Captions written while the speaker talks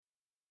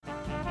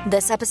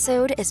This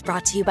episode is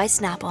brought to you by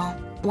Snapple.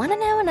 Want to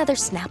know another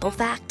Snapple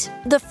fact?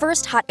 The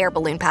first hot air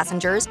balloon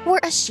passengers were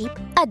a sheep,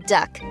 a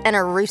duck, and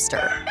a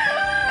rooster.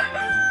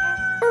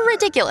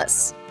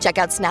 Ridiculous. Check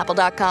out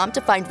Snapple.com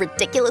to find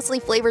ridiculously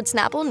flavored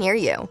Snapple near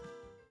you.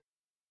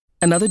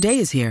 Another day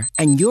is here,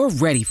 and you're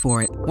ready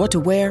for it. What to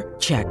wear?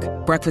 Check.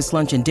 Breakfast,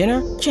 lunch, and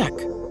dinner? Check.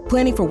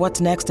 Planning for what's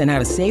next and how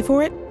to save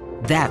for it?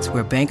 That's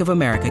where Bank of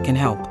America can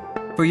help.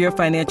 For your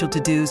financial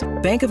to-dos,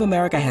 Bank of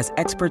America has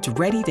experts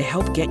ready to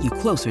help get you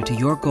closer to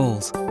your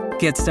goals.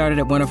 Get started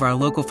at one of our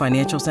local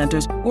financial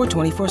centers or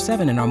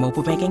 24/7 in our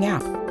mobile banking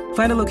app.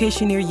 Find a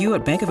location near you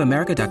at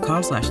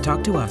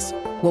bankofamerica.com/talktous.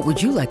 What would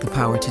you like the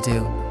power to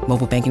do?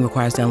 Mobile banking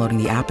requires downloading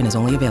the app and is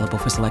only available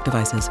for select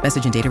devices.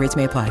 Message and data rates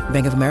may apply.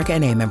 Bank of America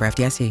N.A., member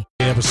FDIC.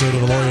 Episode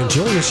of the Lori and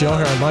Julia Show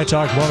here on My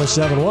Talk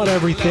 107.1,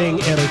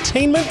 Everything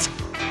Entertainment.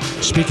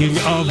 Speaking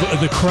of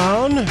The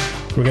Crown,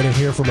 we're going to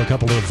hear from a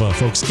couple of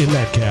folks in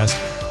that cast.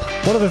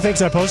 One of the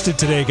things I posted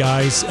today,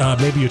 guys,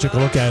 maybe you took a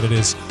look at it,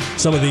 is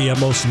some of the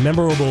most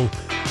memorable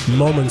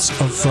moments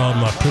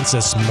from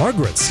Princess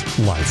Margaret's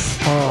life.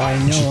 Oh, I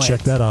know. You should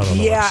check that out on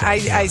the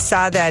website. I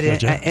saw that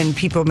in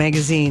People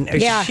magazine.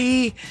 Yeah.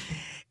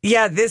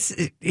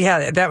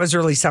 That was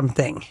really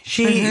something.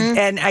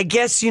 And I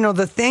guess,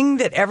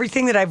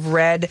 everything that I've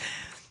read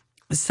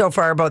so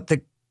far about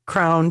The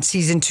Crown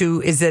season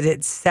 2 is that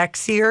it's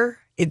sexier,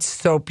 it's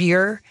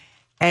soapier,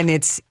 and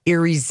it's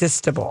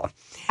irresistible.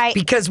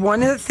 Because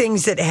one of the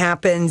things that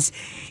happens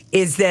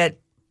is that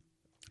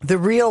the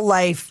real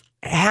life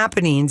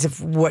happenings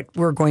of what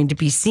we're going to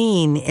be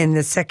seeing in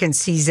the second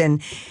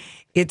season,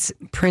 it's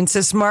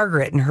Princess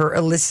Margaret and her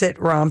illicit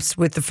romps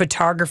with the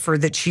photographer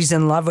that she's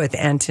in love with,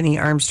 Anthony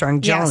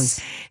Armstrong-Jones.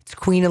 Yes. It's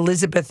Queen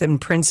Elizabeth and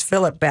Prince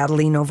Philip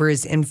battling over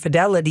his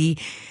infidelity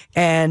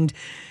and,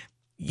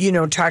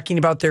 talking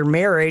about their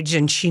marriage,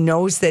 and she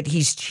knows that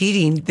he's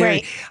cheating.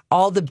 Right.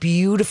 All the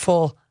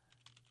beautiful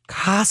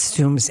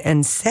costumes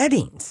and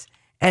settings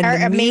and are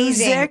the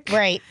amazing, music.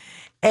 right?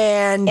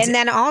 And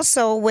then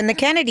also when the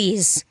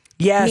Kennedys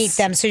meet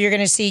them, so you're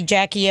going to see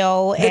Jackie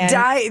O. And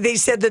they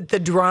said that the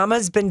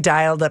drama's been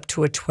dialed up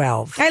to a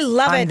 12. I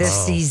love it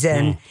this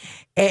season.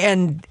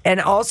 And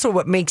also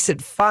what makes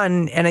it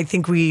fun, and I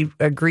think we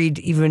agreed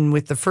even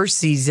with the first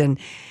season,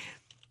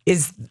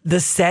 is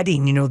the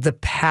setting, the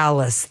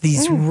palace,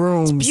 these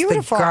rooms,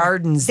 the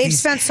gardens. They've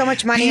spent so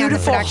much money on the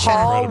production.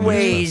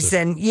 Hallways,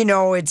 and,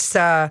 it's...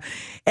 and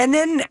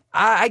then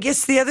I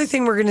guess the other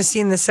thing we're going to see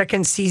in the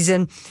second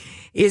season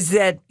is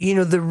that,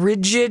 the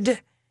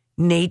rigid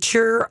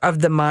nature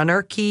of the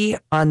monarchy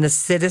on the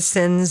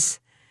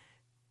citizens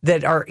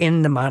that are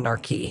in the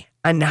monarchy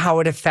and how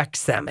it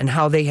affects them and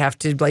how they have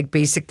to,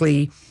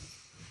 basically,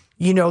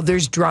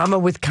 there's drama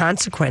with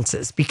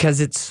consequences because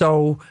it's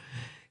so...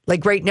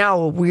 right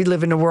now, we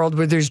live in a world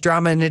where there's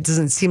drama and it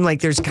doesn't seem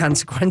like there's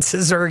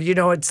consequences or,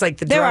 it's like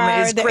the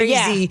drama is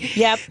crazy.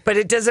 Yep. But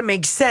it doesn't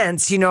make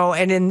sense,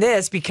 and in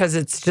this, because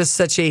it's just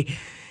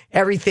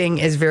everything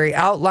is very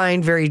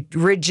outlined, very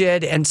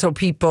rigid. And so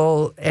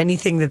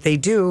anything that they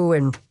do.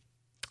 And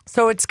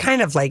so it's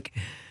kind of I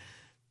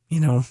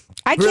really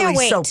can't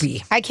wait.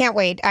 Soapy. I can't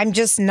wait. I'm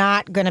just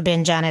not going to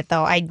binge on it,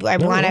 though. I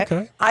want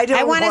to.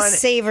 I want to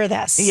savor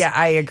this. Yeah,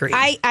 I agree.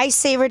 I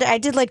savored. I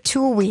did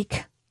 2 a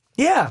week.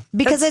 Yeah,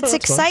 because it's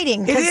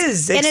exciting. It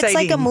is exciting. And it's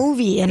like a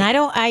movie. And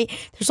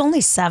there's only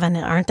 7,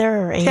 aren't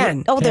there? Or 8?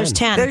 10. Oh, there's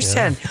 10. There's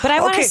 10. But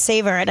I want to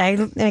savor it.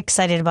 I'm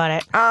excited about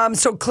it.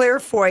 So Claire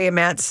Foy and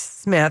Matt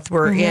Smith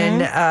were in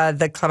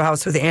the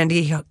clubhouse with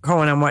Andy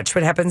Cohen on Watch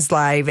What Happens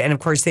Live. And of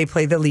course, they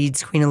play the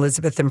leads, Queen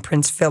Elizabeth and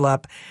Prince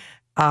Philip.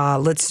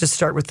 Let's just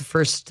start with the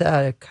first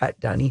cut,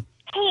 Donnie.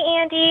 Hey,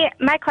 Andy.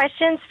 My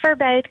question's for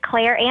both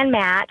Claire and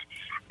Matt.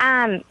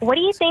 What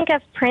do you think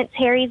of Prince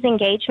Harry's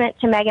engagement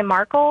to Meghan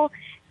Markle?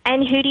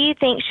 And who do you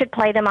think should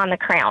play them on The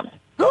Crown?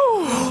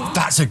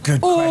 That's a good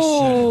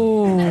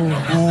question.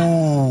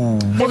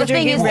 Well, the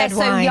thing is, they're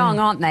so young,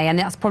 aren't they? And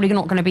that's probably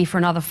not going to be for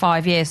another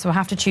 5 years. So we'll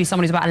have to choose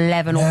someone who's about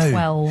 11 or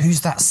 12.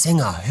 Who's that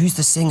singer? Who's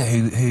the singer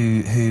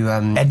who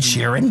Ed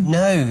Sheeran?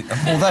 No,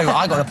 although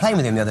I got a plane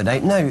with him the other day.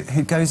 No,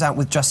 who goes out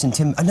with Justin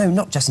No,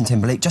 not Justin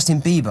Timberlake,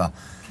 Justin Bieber.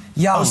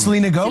 Young. Oh,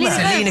 Selena Gomez.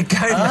 Selena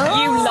Gomez.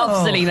 Oh. You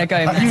love Selena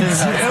Gomez. You do?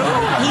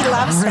 He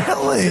loves her.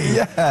 Really?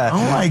 Yeah.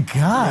 Oh, my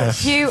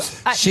gosh.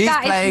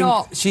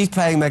 She's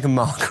playing Meghan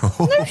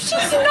Markle. No,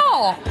 she's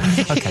not.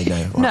 Okay,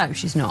 no. Right. No,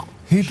 she's not.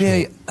 Who'd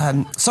be...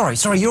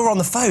 sorry, you're on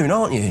the phone,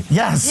 aren't you?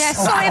 Yes. Yeah,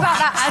 sorry about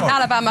that,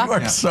 Alabama. You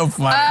are so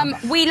funny.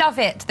 We love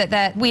it that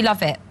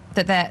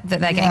they're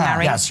getting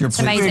married. Yes, you're it's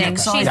amazing. really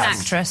She's an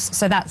actress,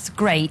 so that's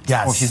great.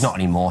 Yes. Well, she's not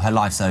anymore. Her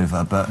life's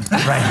over, but...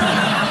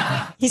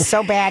 He's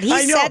so bad. He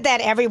said that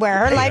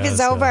everywhere. Her life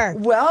is over.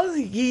 Well,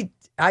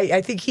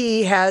 I think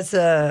he has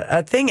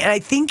a thing, and I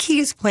think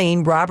he's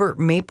playing Robert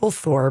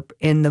Mapplethorpe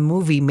in the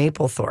movie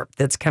Mapplethorpe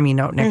that's coming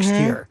out next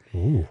year.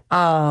 Ooh.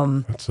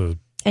 That's a...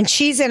 And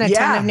she's in a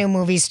ton of new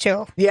movies,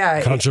 too.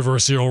 Yeah.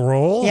 Controversial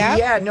role. Yeah.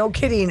 Yeah, no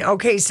kidding.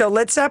 Okay, so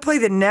let's play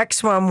the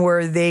next one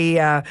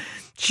where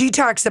she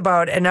talks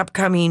about an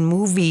upcoming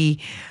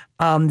movie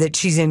that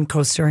she's in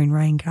co-starring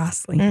Ryan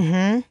Gosling.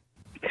 Mm-hmm.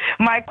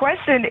 My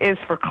question is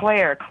for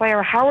Claire.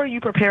 Claire, how are you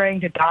preparing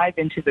to dive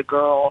into the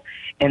girl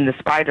in the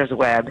spider's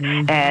web?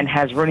 And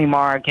has Rooney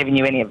Mara given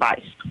you any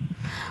advice?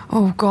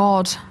 Oh,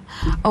 God.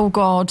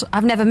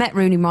 I've never met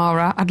Rooney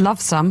Mara. I'd love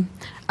some.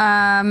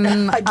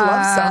 I'd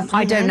love some.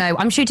 I don't know.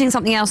 I'm shooting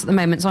something else at the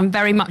moment, so I'm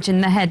very much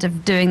in the head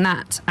of doing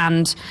that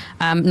and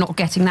not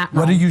getting that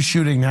wrong. What are you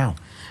shooting now?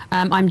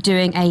 I'm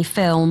doing a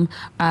film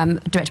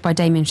directed by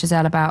Damien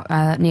Chazelle about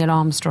Neil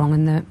Armstrong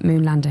and the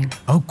moon landing.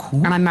 Oh,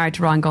 cool. And I'm married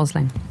to Ryan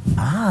Gosling.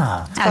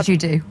 Ah. As you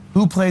do.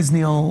 Who plays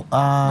Neil?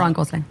 Ryan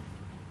Gosling.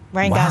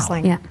 Ryan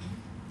Gosling.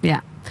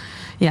 Yeah.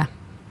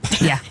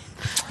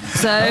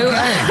 So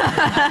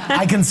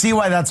I can see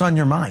why that's on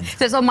your mind.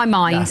 So it's on my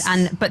mind,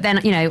 but then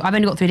I've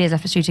only got 3 days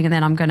after shooting, and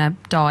then I'm going to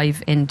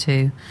dive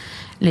into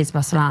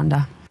Lisbeth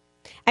Salander.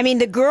 I mean,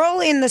 The Girl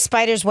in the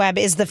Spider's Web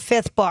is the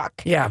 5th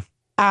book. Yeah.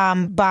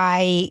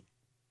 By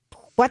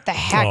what the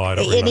heck? I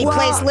don't and he remember.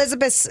 plays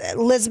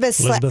Lisbeth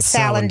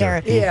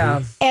Salander.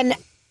 Yeah. And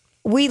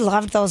we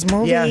loved those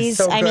movies. Yeah,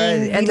 so good.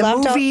 And the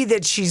loved movie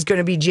that she's going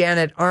to be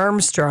Janet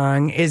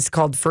Armstrong is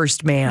called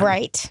First Man.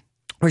 Right.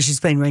 Where she's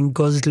playing Ryan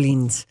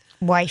Gosling's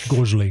wife.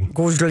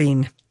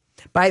 Gosling.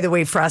 By the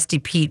way, Frosty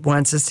Pete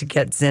wants us to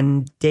get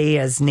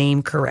Zendaya's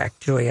name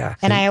correct, Julia.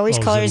 And I always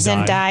call her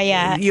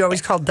Zendaya. You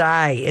always call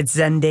Di. It's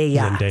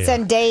Zendaya.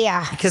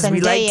 Zendaya. Because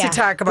we like to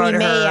talk about her.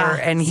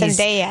 And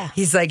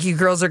he's like, you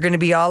girls are going to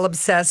be all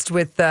obsessed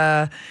with,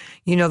 the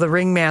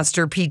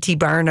ringmaster, P.T.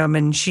 Barnum,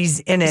 and she's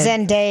in it.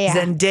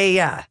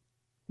 Zendaya.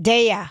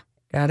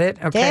 Got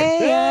it? Okay.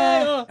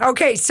 Daya.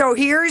 Okay, so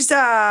here's...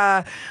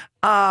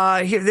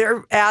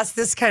 they're asked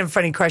this kind of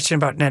funny question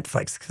about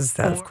Netflix because,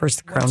 of course,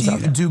 the Crown's on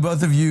there. Do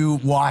both of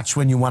you watch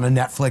when you want to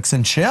Netflix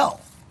and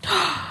chill?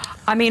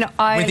 I mean,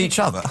 with each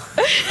other.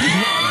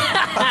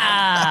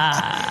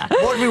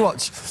 What do we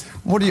watch?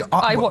 What do you?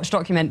 I watch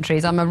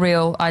documentaries.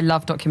 I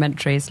love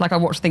documentaries. Like I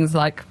watch things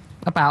I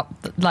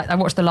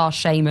watched The Last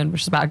Shaman,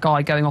 which is about a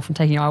guy going off and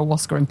taking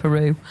ayahuasca in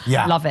Peru.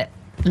 Yeah, love it.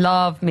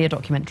 Love me a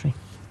documentary.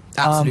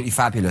 Absolutely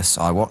fabulous.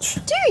 I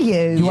watch. Do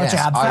you? You watch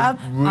AbFab?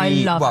 I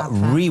love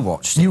AbFab.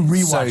 Rewatched. You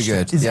rewatched. So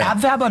good. Is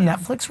AbFab on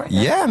Netflix right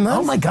now? Yeah, man.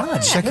 Oh my God,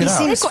 check it out.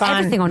 They've got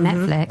everything on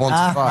Netflix. 1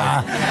 to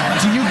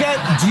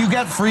 5. Do you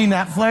get free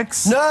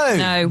Netflix?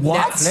 No.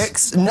 What?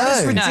 Netflix? No.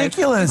 That's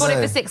ridiculous. I got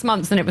it for 6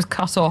 months and it was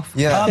cut off.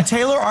 Yeah.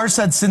 Taylor R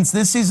said, since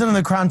this season of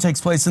The Crown takes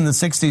place in the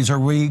 60s,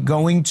 are we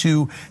going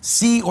to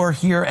see or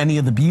hear any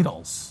of the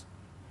Beatles?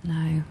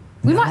 No.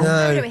 We might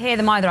not hear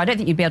them either. I don't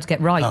think you'd be able to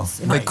get rights.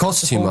 They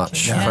cost too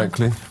much,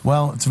 frankly.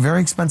 Well, it's a very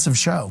expensive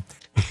show.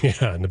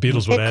 Yeah, and the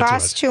Beatles would add to it. It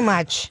costs too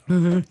much.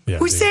 Mm-hmm. Yeah,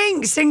 who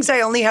sings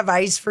I Only Have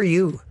Eyes for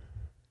You?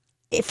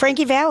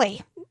 Frankie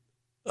Valli.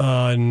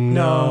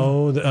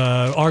 No.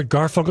 Art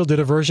Garfunkel did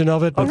a version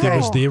of it, but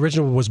the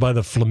original was by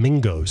the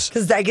Flamingos.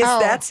 Because I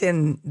guess that's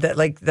in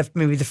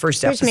maybe the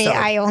first episode. Here's me.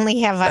 I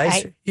only have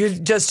eyes. You're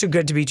just too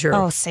good to be true.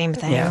 Oh, same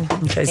thing. Yeah.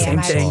 Okay,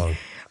 same thing.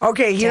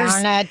 Okay,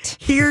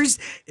 here's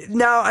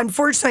now.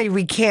 Unfortunately,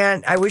 we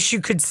can't. I wish you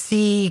could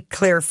see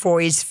Claire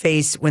Foy's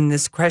face when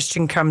this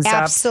question comes up.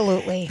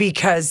 Absolutely,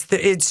 because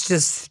it's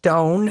just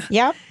stone.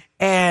 Yep,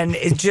 and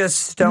it's just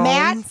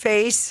stone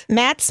face.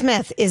 Matt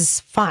Smith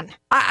is fun.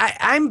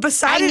 I'm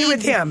besotted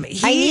with him.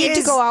 I need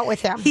to go out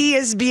with him. He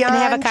is beyond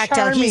and have a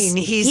cocktail.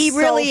 He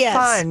really is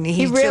fun.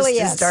 He really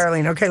is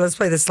darling. Okay, let's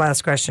play this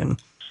last question.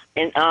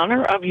 In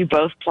honor of you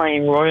both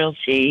playing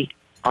royalty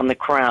on The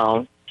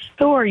Crown,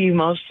 who are you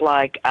most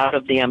like out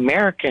of the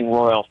American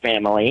royal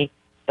family,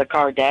 the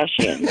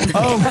Kardashians?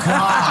 Oh, God.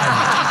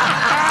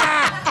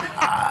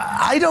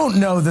 I don't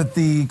know that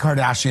the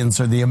Kardashians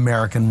are the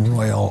American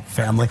royal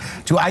family.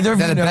 Do either of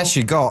you know? They're the best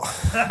you got.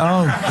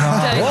 Oh,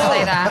 God. Don't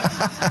say that.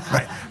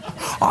 Right.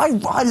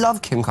 I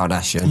love Kim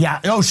Kardashian. Yeah.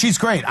 Oh, she's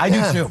great. I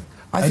do, too.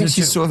 I think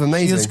she's sort of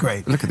amazing. She is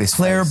great. Look at this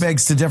Claire face.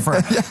 begs to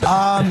differ.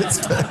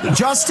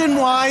 Justin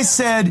Y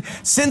said,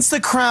 since The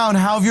Crown,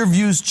 how have your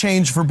views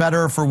changed for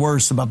better or for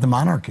worse about the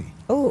monarchy?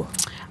 Oh.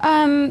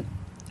 I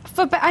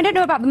don't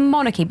know about the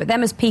monarchy, but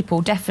them as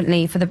people,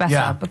 definitely for the better.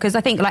 Yeah. Because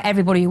I think, like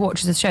everybody who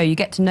watches the show, you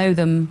get to know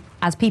them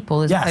as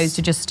people as opposed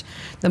to just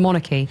the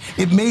monarchy.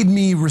 It made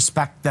me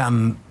respect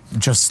them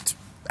just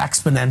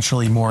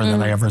exponentially more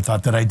than I ever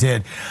thought that I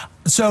did.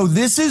 So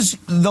this is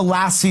the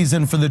last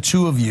season for the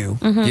two of you.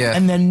 Mm-hmm. Yeah.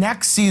 And then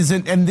next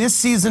season, and this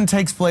season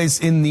takes place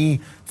in the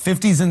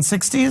 50s and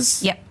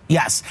 60s? Yep.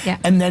 Yes. Yeah.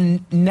 And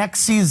then next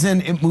season,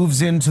 it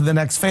moves into the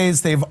next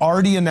phase. They've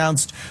already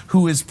announced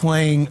who is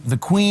playing the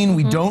Queen.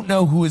 We don't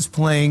know who is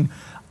playing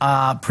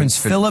Prince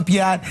Philip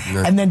yet.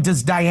 No. And then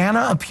does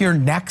Diana appear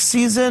next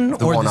season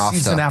or the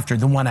season after?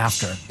 The one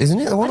after. Isn't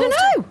it the one after?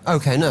 I don't know.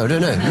 Okay, don't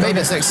know. Maybe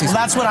it's next season.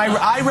 Well, that's what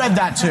I read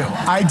that too.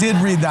 I did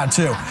read that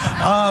too.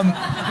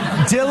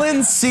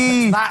 Dylan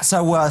C. That's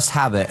a worst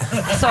habit.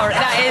 Sorry,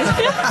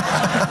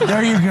 that is.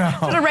 There you go. I'm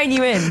going to rein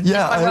you in.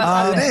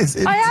 Yeah, it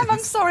is. I am. I'm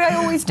sorry. I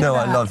always do No,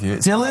 that. I love you.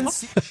 Dylan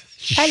C.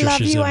 I love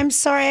you. I'm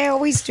sorry. I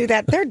always do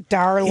that. They're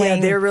darling. Yeah,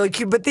 they're really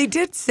cute. But they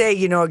did say,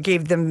 it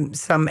gave them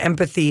some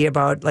empathy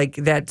about like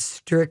that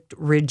strict,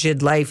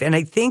 rigid life. And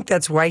I think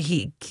that's why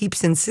he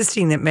keeps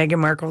insisting that Meghan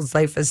Markle's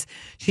life is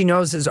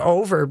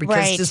over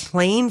because just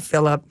playing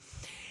Philip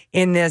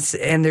in this,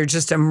 and they're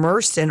just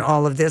immersed in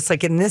all of this.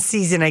 Like in this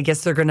season, I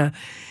guess there's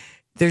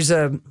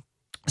a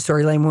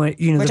storyline where,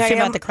 we're talking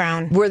about The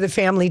Crown, where the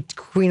family,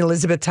 Queen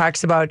Elizabeth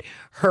talks about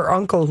her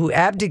uncle who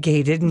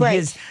abdicated and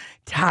his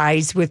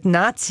ties with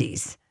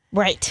Nazis.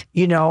 Right.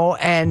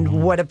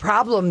 And what a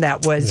problem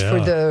that was for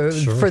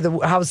the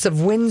House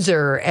of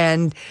Windsor.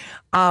 And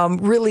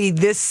really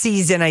this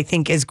season, I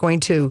think, is going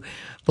to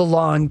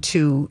belong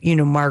to,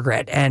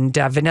 Margaret. And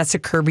Vanessa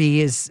Kirby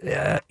is,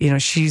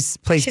 she's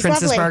Princess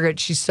lovely. Margaret.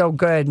 She's so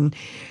good. And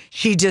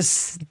she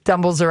just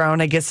stumbles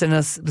around, I guess, in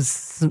a,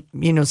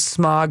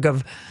 smog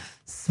of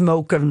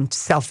smoke and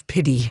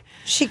self-pity.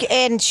 She drinks.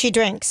 And she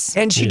drinks.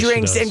 She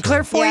does, and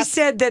Claire Foy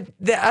said that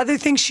the other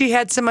thing she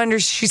had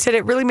she said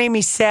it really made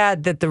me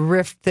sad that the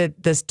rift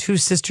that the two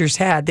sisters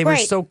had, they were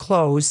so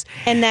close.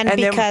 And then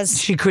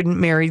because she couldn't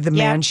marry the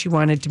man she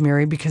wanted to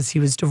marry because he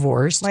was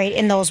divorced. Right.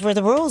 And those were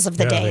the rules of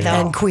the day, though.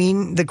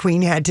 And the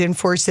Queen had to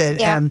enforce it.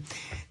 Yeah.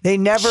 They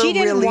never She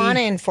didn't really want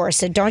to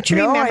enforce it. Don't you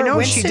remember? I know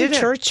Winston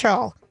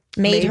Churchill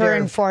made her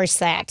enforce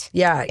that.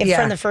 Yeah.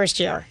 From the first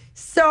year.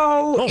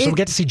 So we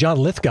get to see John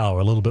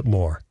Lithgow a little bit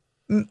more.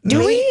 Do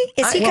we?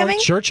 Is he coming?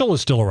 Churchill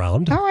was still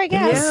around. Oh, I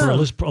guess. For a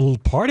little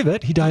part of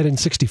it. He died in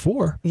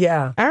 1964.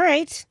 Yeah. All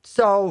right.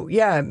 So,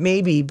 yeah,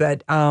 maybe.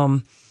 But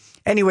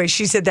anyway,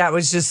 she said that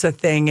was just a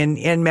thing.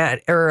 And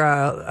Matt or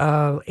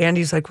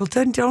Andy's like, well,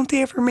 then don't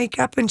they ever make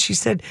up? And she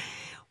said,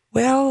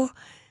 well,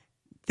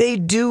 they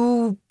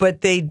do,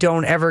 but they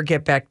don't ever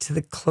get back to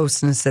the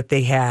closeness that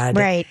they had.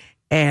 Right.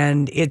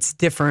 And it's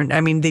different.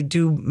 I mean, they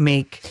do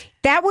make...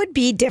 That would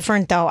be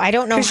different, though. I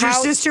don't know how...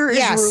 Because your sister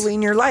is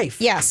ruling your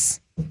life. Yes.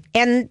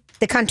 And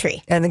the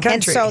country. And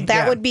so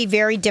that would be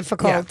very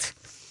difficult.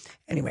 Yeah.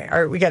 Anyway,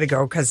 all right, we got to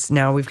go because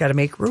now we've got to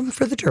make room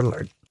for the Dirt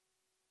Alert.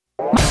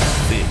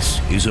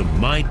 This is a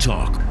My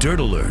Talk Dirt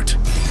Alert.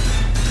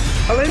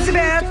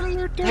 Elizabeth.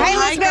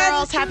 Hi,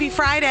 girls. Happy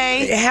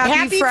Friday.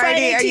 Happy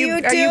Friday. to you,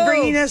 Are you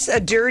bringing us a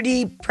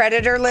dirty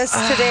predator list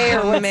today?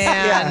 Oh,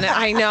 man. Yeah.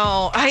 I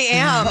know. I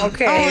am.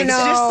 Okay. It's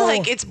just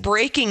like it's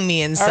breaking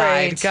me inside.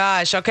 Right.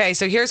 Gosh. Okay.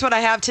 So here's what I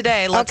have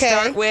today. Let's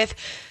start with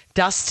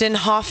Dustin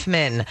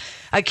Hoffman,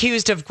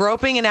 accused of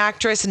groping an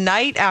actress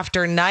night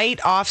after night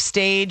off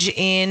stage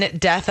in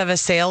Death of a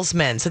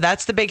Salesman. So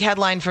that's the big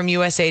headline from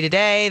USA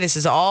Today. This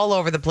is all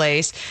over the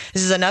place.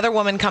 This is another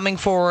woman coming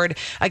forward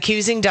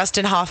accusing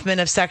Dustin Hoffman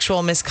of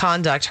sexual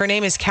misconduct. Her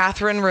name is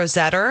Catherine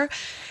Rosetter.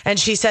 And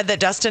she said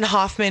that Dustin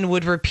Hoffman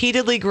would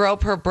repeatedly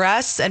grope her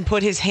breasts and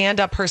put his hand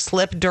up her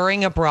slip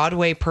during a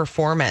Broadway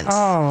performance.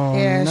 Oh,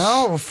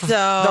 no. So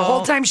the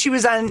whole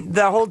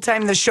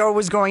time the show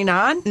was going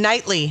on?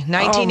 Nightly,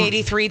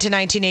 1983 to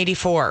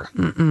 1984.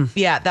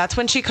 Yeah, that's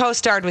when she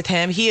co-starred with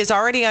him. He is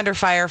already under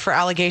fire for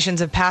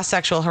allegations of past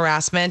sexual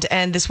harassment.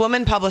 And this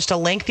woman published a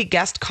lengthy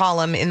guest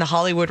column in The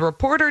Hollywood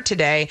Reporter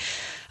today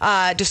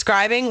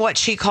describing what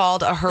she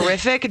called a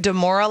horrific,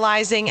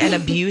 demoralizing, and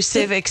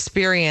abusive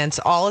experience,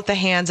 all at the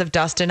hands of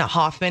Dustin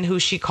Hoffman, who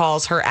she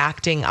calls her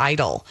acting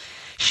idol.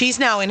 She's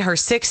now in her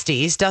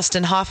 60s.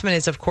 Dustin Hoffman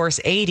is, of course,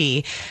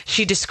 80.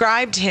 She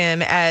described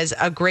him as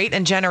a great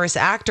and generous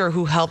actor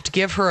who helped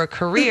give her a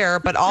career,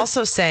 but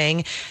also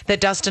saying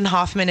that Dustin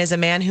Hoffman is a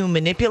man who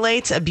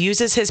manipulates,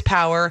 abuses his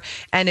power,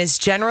 and is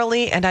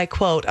generally, and I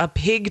quote, a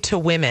pig to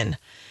women.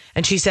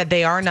 And she said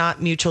they are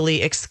not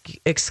mutually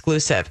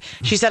exclusive.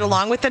 She said,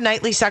 along with the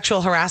nightly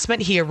sexual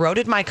harassment, he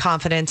eroded my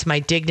confidence, my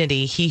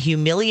dignity. He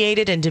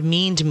humiliated and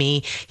demeaned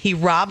me. He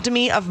robbed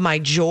me of my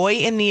joy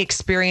in the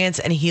experience,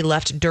 and he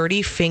left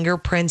dirty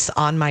fingerprints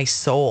on my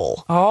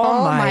soul.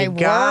 Oh my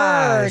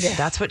gosh.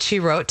 That's what she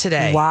wrote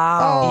today.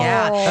 Wow.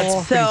 Yeah.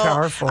 That's pretty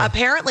powerful.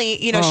 Apparently,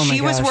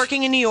 she was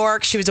working in New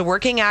York. She was a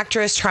working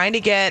actress trying to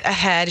get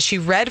ahead. She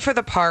read for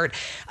the part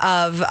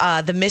of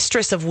the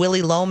mistress of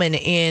Willy Loman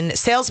in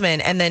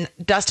Salesman, and then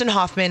Dustin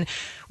Hoffman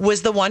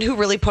was the one who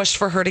really pushed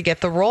for her to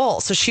get the role.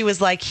 So she was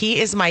like,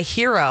 he is my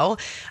hero,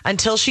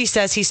 until she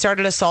says he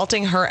started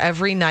assaulting her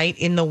every night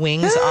in the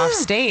wings off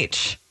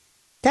stage.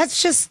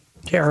 That's just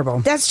terrible.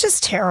 That's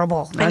just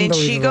terrible. And then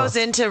she goes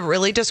in to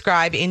really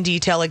describe in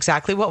detail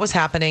exactly what was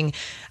happening.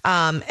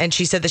 And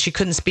she said that she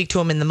couldn't speak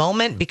to him in the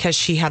moment because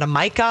she had a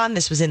mic on.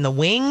 This was in the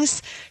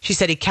wings. She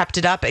said he kept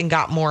it up and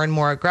got more and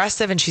more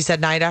aggressive. And she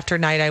said, night after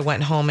night, I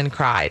went home and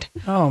cried.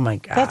 Oh, my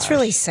God. That's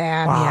really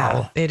sad.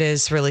 Wow. Yeah, it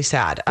is really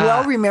sad.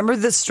 Well, remember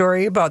the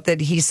story about that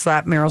he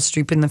slapped Meryl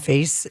Streep in the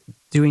face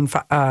doing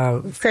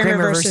Kramer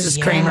versus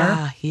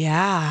Kramer?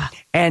 Yeah.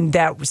 And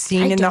that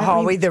scene in the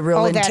hallway, the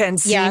real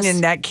intense scene,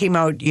 and that came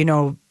out,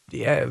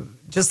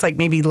 just like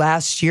maybe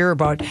last year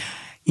about,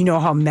 you know,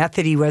 how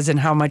method he was and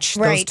how much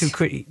those two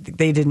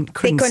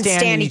couldn't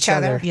stand each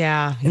other.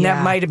 Yeah. And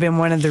that might have been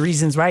one of the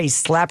reasons why he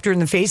slapped her in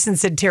the face and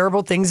said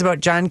terrible things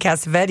about John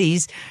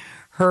Cassavetes,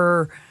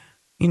 her,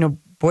 you know,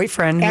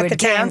 boyfriend who had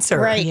cancer.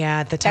 Right. Yeah,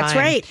 at the time. That's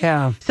right.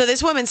 Yeah. So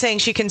this woman's saying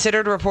she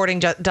considered reporting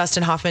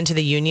Dustin Hoffman to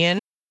the union.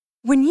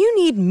 When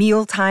you need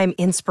mealtime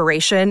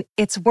inspiration,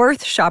 it's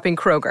worth shopping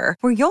Kroger,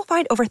 where you'll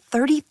find over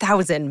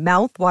 30,000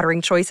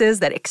 mouth-watering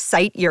choices that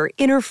excite your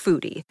inner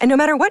foodie. And no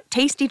matter what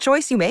tasty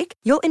choice you make,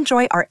 you'll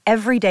enjoy our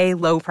everyday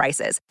low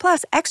prices,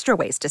 plus extra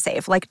ways to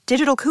save, like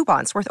digital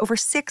coupons worth over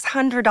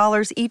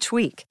 $600 each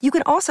week. You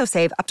can also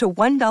save up to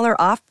 $1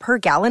 off per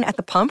gallon at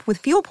the pump with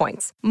fuel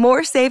points.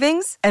 More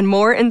savings and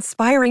more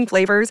inspiring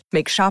flavors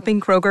make shopping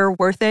Kroger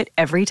worth it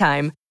every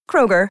time.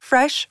 Kroger,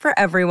 fresh for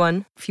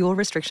everyone. Fuel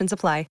restrictions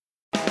apply.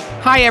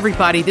 Hi,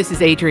 everybody. This is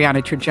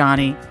Adriana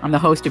Trajani. I'm the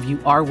host of You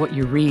Are What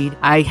You Read.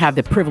 I have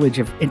the privilege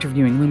of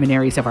interviewing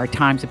luminaries of our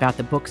times about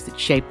the books that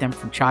shaped them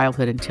from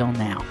childhood until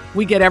now.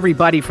 We get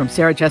everybody from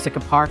Sarah Jessica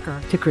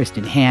Parker to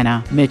Kristen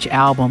Hanna, Mitch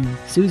Albom,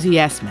 Susie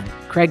Essman,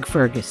 Craig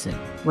Ferguson,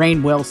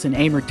 Rainn Wilson,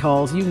 Amor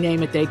Tolls, you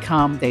name it, they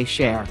come, they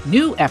share.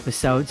 New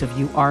episodes of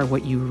You Are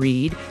What You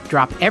Read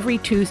drop every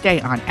Tuesday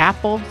on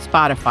Apple,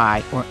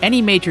 Spotify, or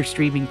any major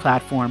streaming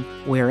platform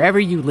wherever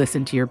you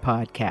listen to your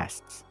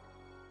podcasts.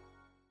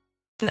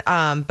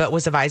 But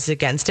was advised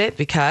against it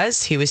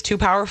because he was too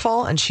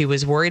powerful and she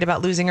was worried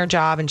about losing her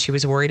job and she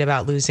was worried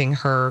about losing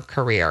her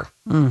career.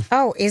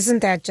 Oh, isn't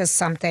that just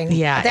something?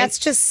 Yeah. That's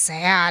just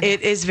sad.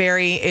 It is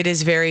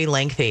very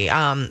lengthy.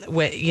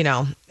 You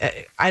know,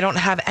 I don't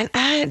have,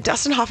 and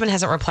Dustin Hoffman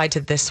hasn't replied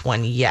to this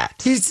one yet.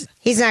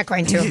 He's not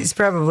going to. He's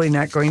probably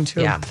not going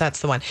to. Yeah,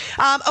 that's the one.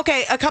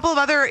 Okay, a couple of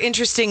other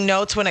interesting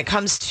notes when it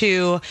comes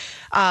to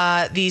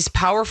these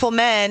powerful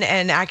men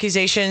and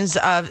accusations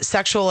of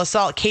sexual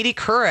assault. Katie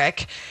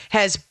Couric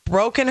has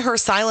broken her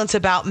silence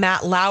about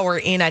Matt Lauer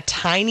in a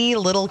tiny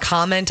little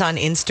comment on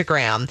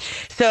Instagram.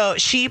 So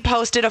she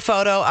posted a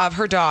photo of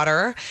her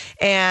daughter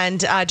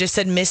and just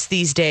said, miss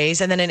these days.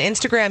 And then an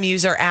Instagram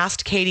user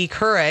asked Katie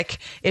Couric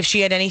if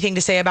she had anything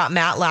to say about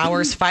Matt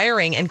Lauer's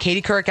firing. And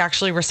Katie Couric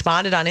actually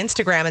responded on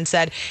Instagram and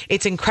said,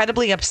 it's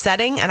incredibly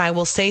upsetting and I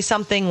will say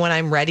something when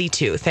I'm ready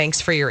to.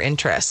 Thanks for your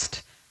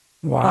interest.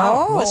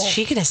 Wow. What's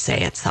she going to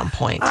say at some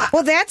point?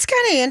 Well, that's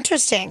kind of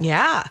interesting.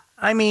 Yeah.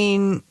 I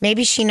mean,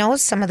 maybe she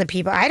knows some of the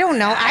people. I don't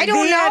know.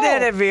 They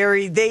had a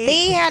very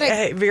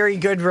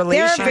good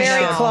relationship. They're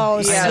very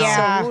close.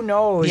 Yeah. So who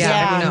knows?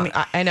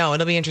 Yeah. I know.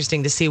 It'll be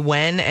interesting to see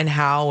when and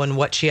how and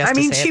what she has to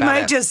say about it. She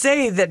might just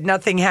say that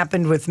nothing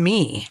happened with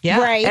me.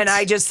 Yeah. Right. And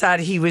I just thought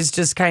he was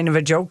just kind of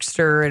a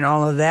jokester and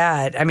all of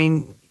that. I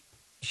mean,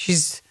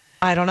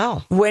 I don't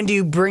know. When do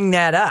you bring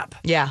that up?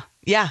 Yeah.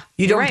 Yeah.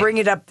 You don't bring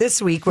it up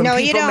this week when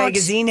People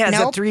Magazine has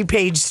a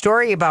 3-page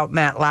story about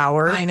Matt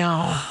Lauer. I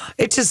know.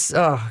 It just,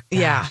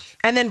 yeah.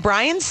 And then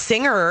Bryan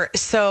Singer,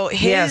 so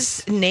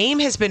his name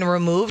has been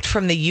removed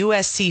from the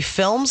USC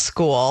Film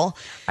School,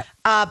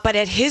 but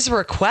at his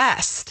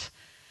request.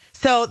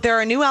 So there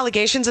are new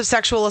allegations of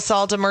sexual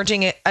assault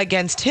emerging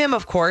against him,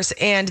 of course,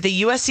 and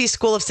the USC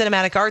School of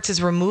Cinematic Arts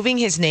is removing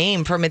his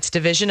name from its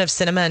Division of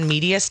Cinema and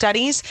Media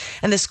Studies.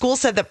 And the school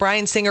said that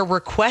Bryan Singer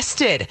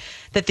requested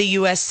that the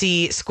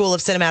USC School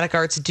of Cinematic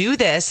Arts do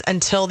this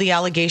until the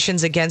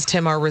allegations against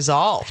him are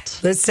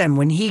resolved. Listen,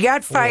 when he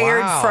got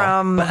fired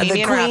from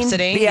Bohemian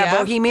Rhapsody,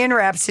 Bohemian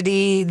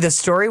Rhapsody, the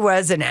story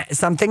was, and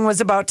something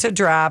was about to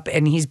drop,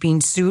 and he's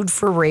being sued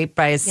for rape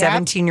by a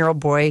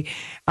 17-year-old boy.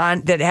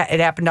 It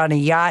happened on a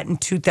yacht in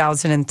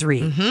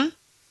 2003. Mm-hmm.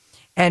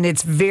 And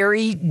it's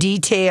very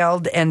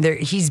detailed, and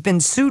he's been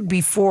sued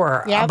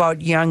before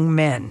about young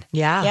men.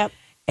 Yeah. Yep.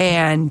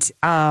 And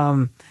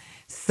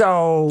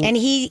and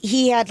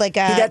he had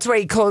that's why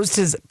he closed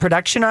his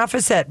production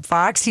office at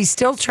Fox. He's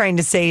still trying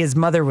to say his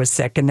mother was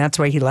sick, and that's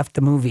why he left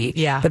the movie.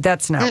 Yeah, but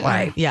that's not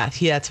why. Yeah,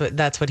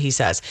 that's what he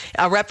says.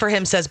 A rep for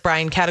him says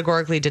Bryan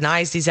categorically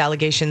denies these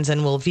allegations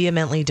and will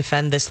vehemently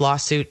defend this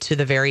lawsuit to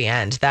the very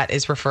end. That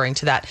is referring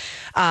to that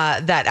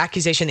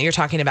accusation that you're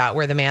talking about,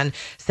 where the man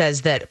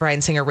says that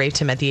Bryan Singer raped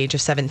him at the age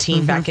of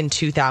 17 back in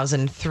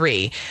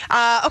 2003.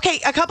 Okay,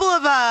 a couple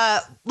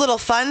of little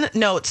fun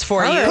notes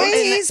for you.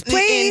 Please.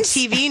 In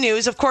TV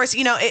news, of course,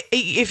 you know,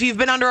 if you've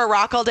been under a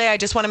rock all day, I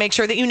just want to make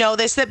sure that you know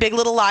this, that Big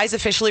Little Lies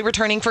officially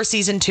returning for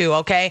season 2,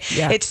 okay?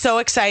 Yeah. It's so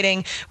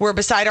exciting. We're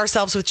beside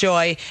ourselves with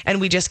joy,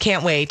 and we just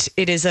can't wait.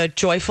 It is a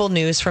joyful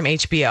news from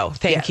HBO.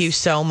 Thank you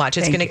so much.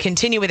 It's going to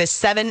continue with a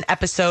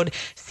 7-episode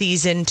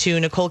season 2.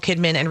 Nicole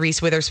Kidman and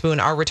Reese Witherspoon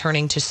are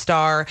returning to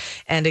star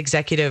and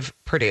executive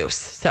produce.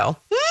 So,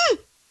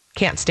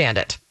 can't stand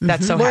it.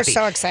 That's so happy. We're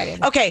so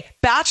excited. Okay,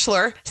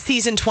 Bachelor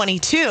season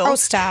 22. Oh,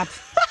 stop.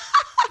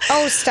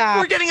 Oh, stop.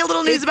 We're getting a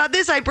little news about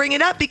this. I bring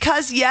it up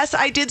because, yes,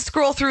 I did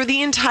scroll through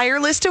the entire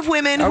list of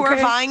women who are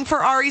vying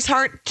for Ari's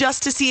heart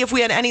just to see if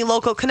we had any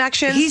local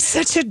connections. He's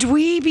such a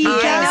dweeby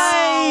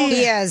guy.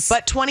 He does.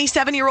 But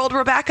 27-year-old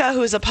Rebecca,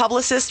 who is a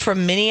publicist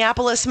from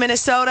Minneapolis,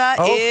 Minnesota,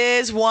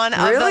 is one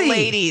of the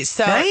ladies.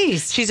 So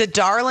she's a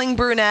darling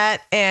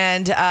brunette,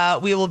 and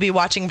we will be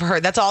watching for her.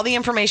 That's all the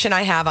information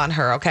I have on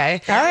her,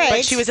 okay? All right.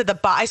 But she was at the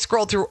I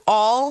scrolled through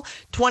all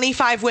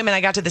 25 women.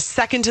 I got to the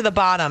second to the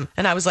bottom,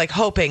 and I was like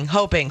hoping,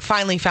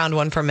 finally found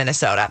one from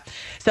Minnesota.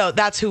 So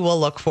that's who we'll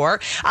look for.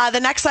 The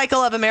next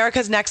cycle of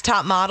America's Next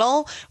Top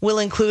Model will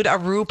include a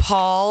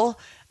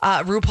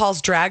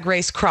RuPaul's Drag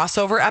Race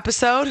crossover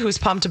episode. Who's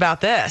pumped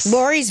about this?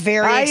 Lori's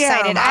very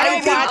excited.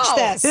 I don't watch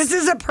this. This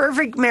is a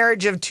perfect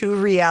marriage of two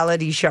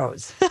reality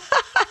shows.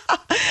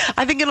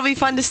 I think it'll be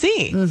fun to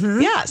see.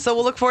 Mm-hmm. Yeah, so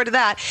we'll look forward to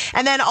that.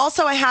 And then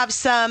also I have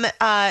some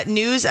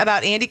news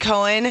about Andy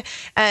Cohen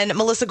and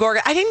Melissa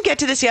Gorga. I didn't get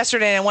to this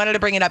yesterday, and I wanted to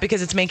bring it up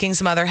because it's making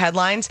some other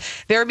headlines.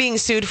 They're being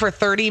sued for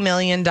 $30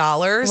 million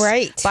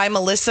by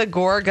Melissa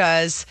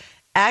Gorga's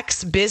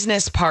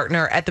ex-business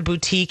partner at the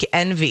boutique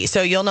Envy.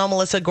 So you'll know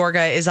Melissa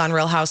Gorga is on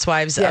Real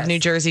Housewives of New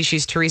Jersey.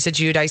 She's Teresa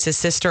Giudice's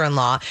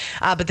sister-in-law.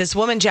 But this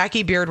woman,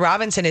 Jackie Beard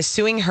Robinson, is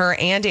suing her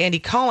and Andy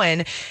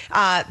Cohen.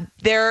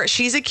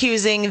 She's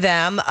accusing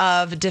them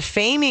of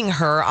defaming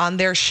her on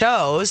their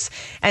shows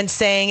and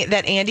saying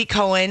that Andy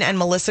Cohen and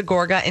Melissa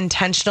Gorga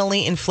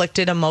intentionally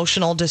inflicted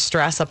emotional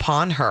distress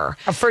upon her.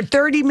 For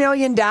 $30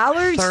 million?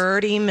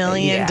 $30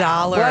 million.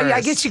 Well,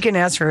 I guess you can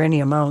ask for any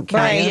amount.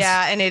 Right.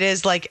 Yeah, and it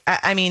is like,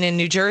 I mean,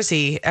 in New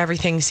Jersey,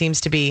 everything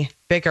seems to be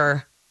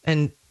bigger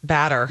and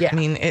badder. Yeah. I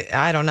mean,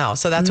 I don't know.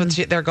 So that's what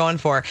they're going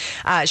for.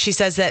 She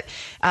says that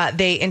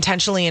they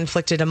intentionally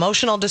inflicted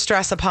emotional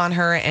distress upon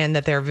her, and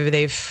that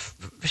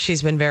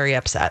she's been very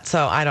upset.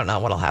 So I don't know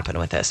what'll happen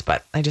with this,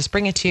 but I just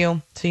bring it to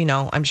you so you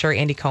know. I'm sure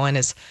Andy Cohen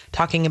is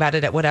talking about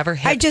it at whatever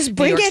hip I just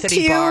bring New York it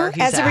City to bar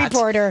you as a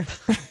reporter.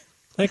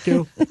 Thank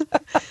you.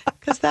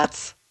 Because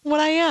that's what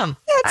I am.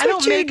 That's I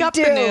don't make up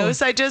the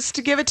news. I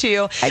just give it to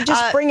you. I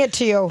just bring it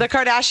to you. The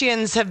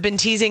Kardashians have been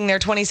teasing their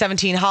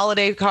 2017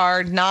 holiday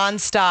card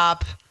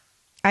nonstop.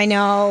 I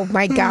know.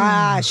 My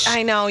gosh.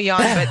 I know,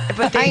 Jan,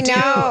 but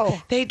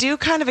they do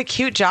kind of a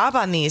cute job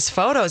on these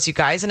photos, you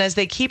guys. And as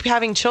they keep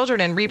having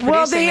children and reproducing,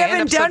 well, they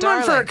haven't done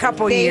one for a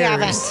couple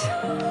years.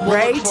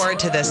 We'll look forward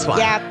to this one.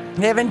 Yeah.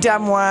 They haven't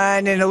done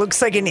one, and it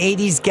looks like an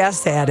 80s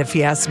Guess ad, if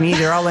you ask me.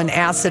 They're all in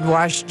acid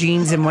wash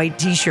jeans and white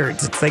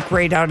T-shirts. It's like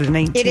right out of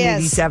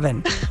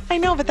 1987. I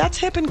know, but that's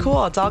hip and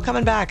cool. It's all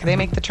coming back. They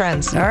make the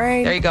trends. All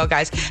right. There you go,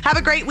 guys. Have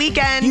a great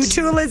weekend. You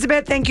too,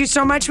 Elizabeth. Thank you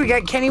so much. We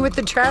got Kenny with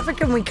the traffic,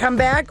 and we come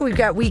back. We've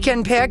got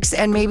weekend picks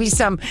and maybe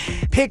some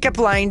pickup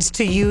lines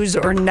to use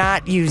or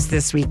not use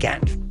this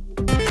weekend.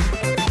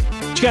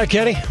 What you got,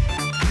 Kenny?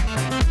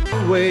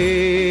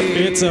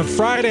 It's a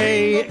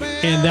Friday,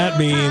 and that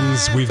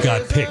means we've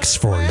got picks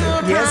for you.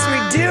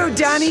 Yes, we do.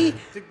 Donnie,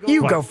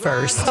 you go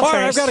first. All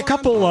right, I've got a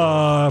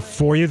couple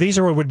for you.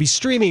 These would be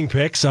streaming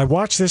picks. I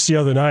watched this the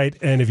other night,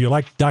 and if you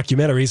like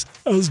documentaries,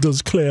 as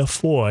does Claire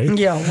Foy,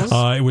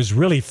 it was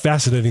really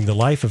fascinating. The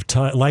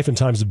life and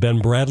times of Ben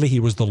Bradley. He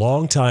was the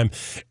longtime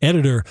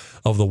editor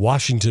of the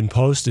Washington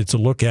Post. It's a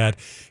look at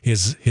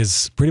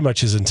his pretty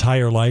much his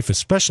entire life,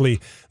 especially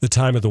the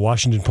time at the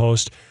Washington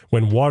Post.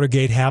 When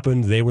Watergate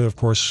happened, they were, of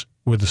course,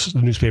 with the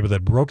newspaper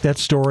that broke that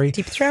story.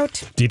 Deep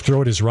Throat. Deep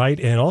Throat is right.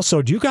 And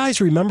also, do you guys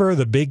remember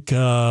the big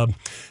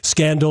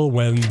scandal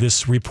when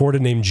this reporter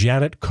named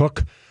Janet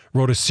Cook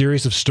wrote a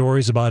series of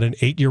stories about an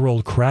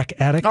 8-year-old crack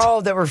addict?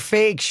 Oh, that were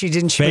fake. She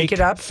didn't make it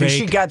up.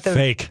 She got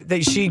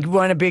she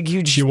won a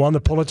huge. She won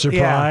the Pulitzer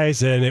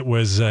Prize, and it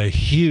was a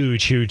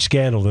huge, huge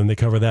scandal. And they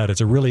cover that.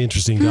 It's a really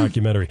interesting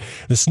documentary.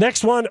 This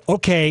next one,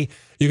 okay.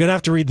 You're going to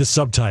have to read the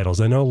subtitles.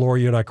 I know, Laura,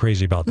 you're not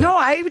crazy about that. No,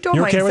 I don't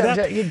like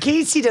subtitles.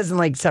 Casey doesn't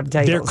like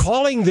subtitles. They're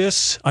calling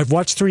this, I've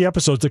watched 3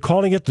 episodes, they're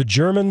calling it the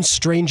German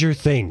Stranger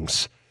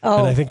Things. Oh,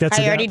 and I think that's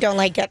I already don't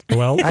like it.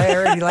 Well, I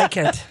already like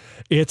it.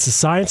 It's a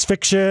science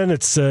fiction.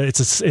 It's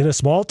in a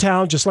small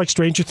town, just like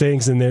Stranger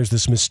Things, and there's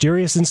this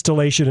mysterious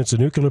installation. It's a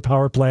nuclear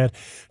power plant.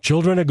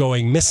 Children are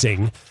going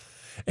missing,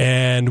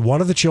 and one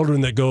of the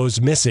children that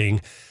goes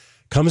missing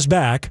comes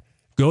back,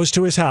 goes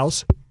to his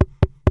house,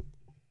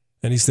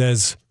 and he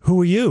says, "Who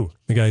are you?"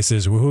 The guy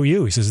says, "Well, who are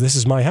you?" He says, "This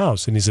is my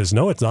house." And he says,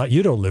 "No, it's not.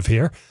 You don't live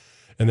here."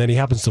 And then he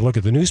happens to look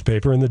at the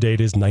newspaper, and the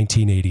date is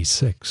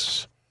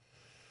 1986.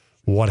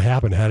 What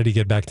happened? How did he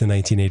get back to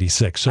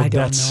 1986? So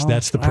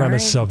that's the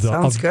premise of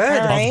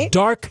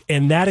Dark,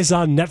 and that is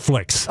on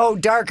Netflix. Oh,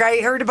 Dark!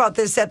 I heard about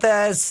this at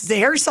the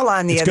hair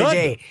salon the other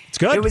day. It's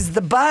good. It was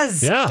the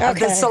buzz of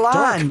the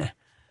salon.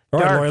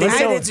 Dark. They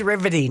said it's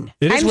riveting.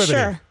 It is riveting.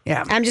 Sure.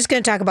 Yeah. I'm just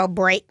going to talk about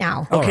Bright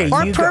now. Okay.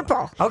 Or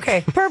Purple. Go.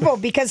 Okay. Purple,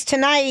 because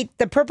tonight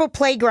the Purple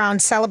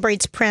Playground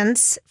celebrates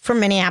Prince from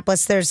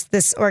Minneapolis. There's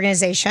this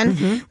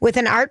organization with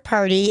an art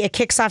party. It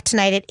kicks off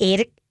tonight at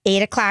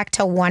 8 o'clock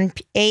till 1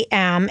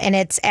 a.m. and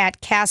it's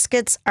at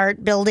Caskets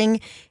Art Building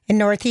in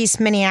Northeast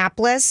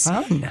Minneapolis.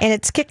 Oh, no. And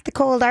it's Kick the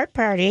Cold Art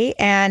Party.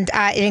 And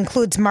it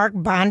includes Mark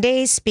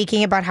Bondi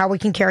speaking about how we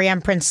can carry on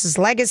Prince's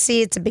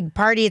legacy. It's a big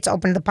party. It's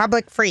open to the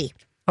public, free.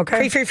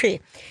 Okay. Free.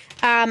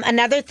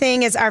 Another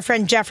thing is our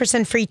friend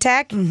Jefferson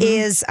Freitag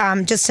is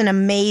just an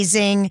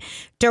amazing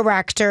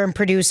director and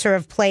producer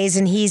of plays,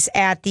 and he's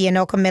at the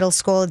Anoka Middle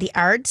School of the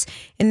Arts,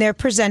 and they're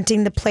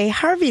presenting the play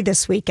Harvey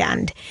this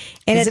weekend.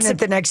 And Isn't it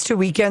the next 2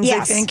 weekends,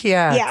 Yes. I think?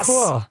 Yeah, Yes.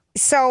 cool.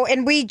 So,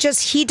 and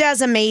he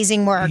does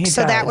amazing work. He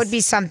so that does. would be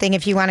something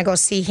if you want to go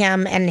see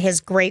him and his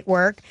great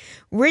work.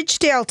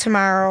 Ridgedale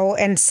tomorrow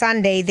and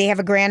Sunday, they have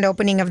a grand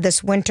opening of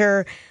this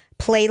winter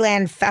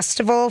Playland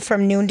Festival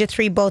from noon to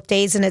 3 both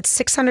days, and it's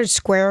 6,000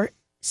 square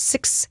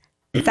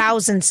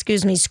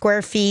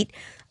feet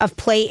of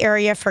play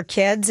area for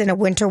kids in a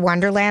winter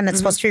wonderland. That's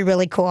supposed to be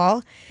really cool.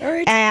 All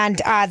right. And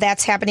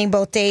that's happening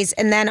both days.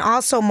 And then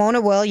also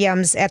Mona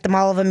Williams at the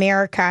Mall of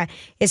America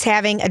is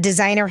having a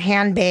designer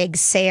handbag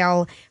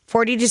sale,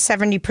 40 to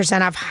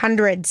 70% off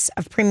hundreds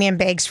of premium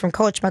bags from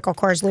Coach, Michael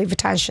Kors, Louis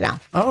Vuitton, Chanel.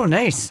 Oh,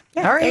 nice.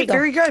 Yeah, All there you right, go.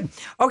 very good.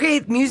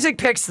 Okay, music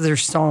picks.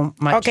 There's so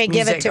much Okay,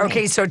 give it music. to me.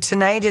 Okay, so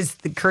tonight is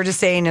the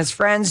Curtis A. and his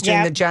friends doing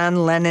Yep. the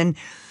John Lennon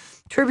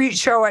tribute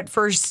show at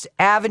First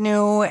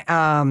Avenue.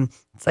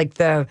 It's like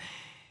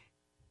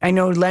I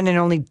know Lennon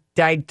only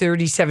died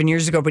 37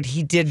 years ago, but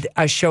he did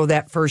a show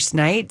that first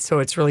night, so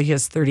it's really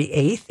his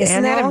 38th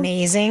Isn't that annual.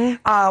 amazing?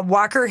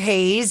 Walker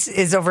Hayes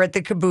is over at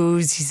the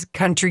Caboose. He's a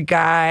country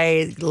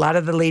guy. A lot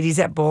of the ladies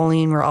at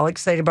bowling were all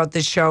excited about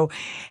this show.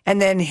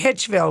 And then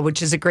Hitchville,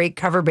 which is a great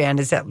cover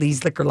band, is at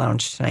Lee's Liquor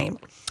Lounge tonight.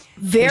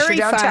 Very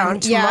downtown. fun.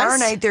 Tomorrow Yes.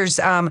 night, there's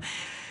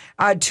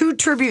 2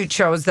 tribute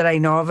shows that I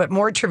know of,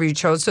 more tribute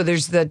shows. So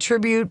there's the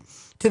tribute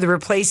to the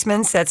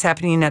Replacements. That's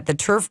happening at the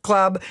Turf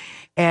Club.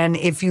 And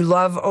if you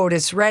love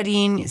Otis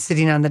Redding,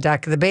 sitting on the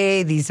dock of the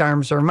bay, These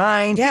Arms Are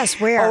Mine. Yes,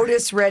 where?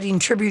 Otis Redding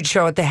tribute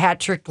show at the Hat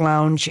Trick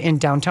Lounge in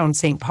downtown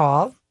St.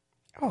 Paul.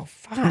 Oh,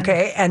 fun.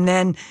 Okay. And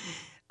then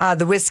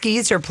the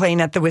Whiskeys are playing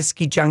at the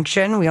Whiskey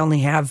Junction. We only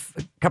have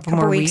a couple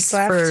more weeks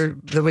left. for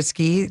the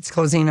Whiskey. It's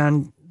closing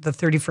on the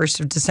 31st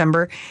of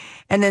December.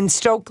 And then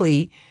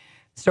Stokely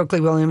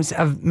Williams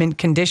of Mint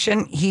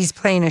Condition. He's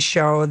playing a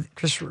show.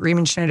 Chris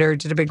Riemenschneider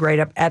did a big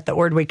write-up at the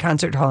Ordway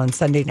Concert Hall on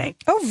Sunday night.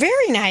 Oh,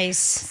 very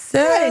nice.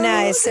 Very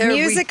nice. there we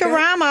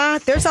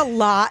Music-a-rama. There's a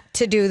lot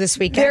to do this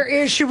weekend. There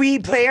is. Should we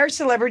play our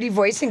celebrity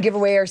voice and give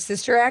away our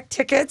Sister Act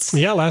tickets?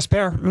 Yeah, last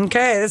pair.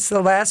 Okay, this is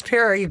the last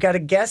pair. You've got to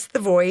guess the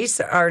voice.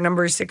 Our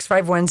number is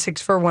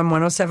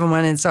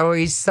 651-641-1071. It's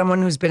always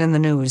someone who's been in the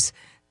news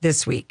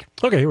this week.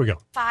 Okay, here we go.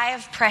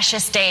 5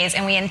 precious days,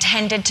 and we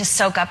intended to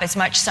soak up as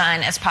much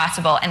sun as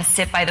possible and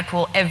sit by the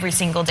pool every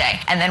single day.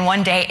 And then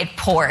one day it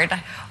poured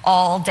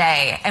all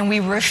day, and we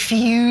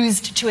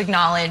refused to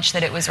acknowledge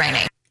that it was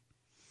raining.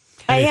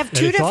 I have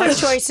 2 any different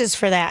thoughts? choices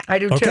for that. I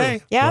do too.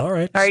 Okay. Yep. All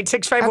right. All right,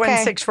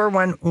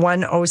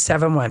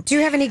 651-641-1071. Do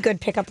you have any good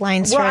pickup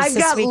lines Well, for us I've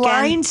this got weekend?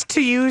 lines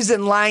to use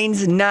and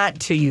lines not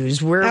to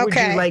use. Where would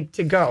Okay. you like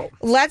to go?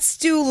 Let's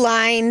do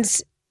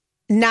lines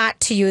not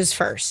to use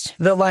first.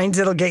 The lines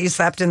that'll get you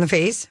slapped in the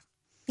face?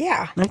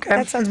 Yeah. Okay.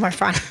 That sounds more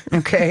fun.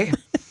 Okay.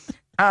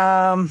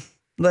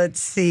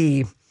 Let's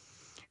see.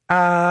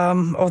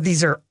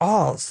 These are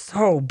all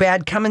so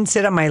bad. Come and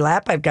sit on my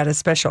lap. I've got a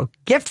special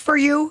gift for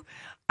you.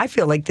 I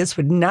feel like this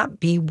would not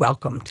be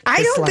welcomed. I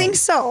this don't line. think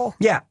so.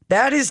 Yeah,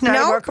 that is not a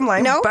Nope, welcome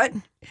line. nope. But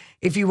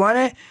if you want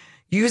to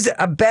use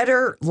a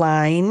better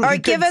line, Or you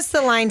give could- us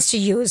the lines to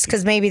use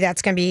because maybe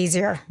that's going to be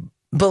easier.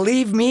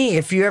 Believe me,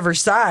 if you ever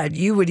saw it,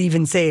 you would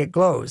even say it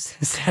glows.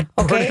 Is that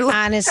Okay, borderline?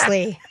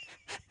 honestly.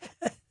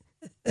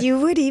 You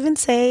would even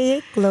say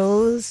it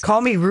glows.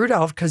 Call me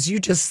Rudolph because you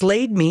just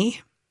slayed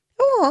me.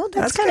 Oh,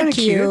 that's kind of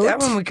cute. That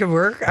one we could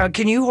work.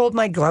 Can you hold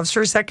my gloves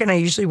for a second? I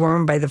usually wear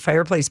them by the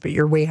fireplace, but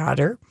you're way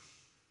hotter.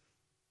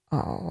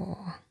 Oh.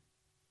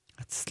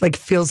 It's like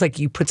feels like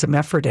you put some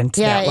effort into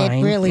that line. Yeah,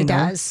 it really you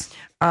know? does.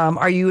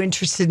 Are you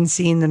interested in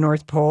seeing the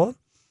North Pole?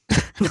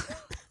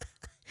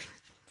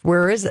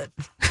 Where is it?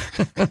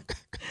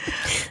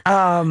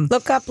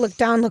 Look up, look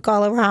down, look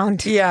all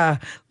around. Yeah.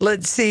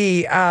 Let's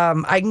see.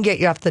 I can get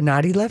you off the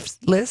naughty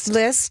list.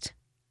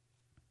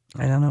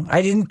 I don't know.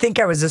 I didn't think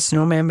I was a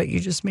snowman, but you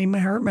just made my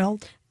heart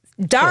melt.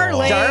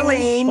 Darling.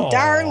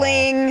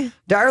 Darling.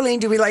 Darling,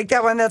 do we like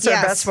that one? That's our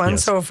Yes. best one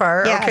Yes. so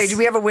far. Yes. Okay, do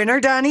we have a winner,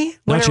 Donnie?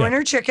 Not yet.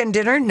 Winner, chicken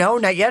dinner? No,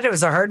 not yet. It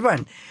was a hard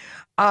one.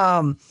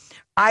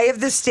 I have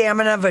the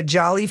stamina of a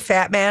jolly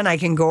fat man. I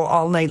can go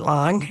all night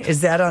long. Is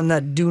that on the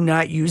do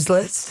not use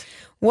list?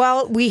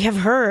 Well, we have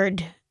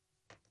heard,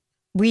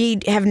 we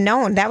have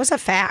known, that was a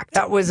fact.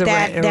 That was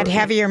that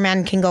heavier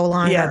men can go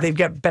longer. Yeah, they've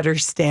got better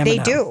stamina.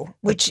 They do,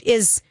 which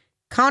is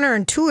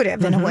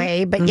counterintuitive in a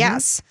way, but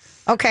yes.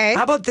 Okay.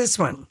 How about this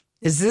one?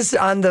 Is this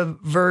on the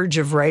verge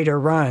of right or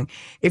wrong?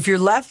 If your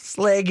left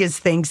leg is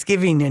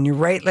Thanksgiving and your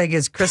right leg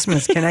is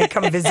Christmas, can I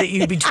come visit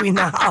you between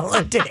the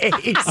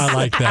holidays? I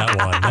like that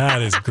one.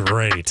 That is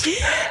great.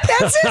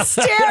 That's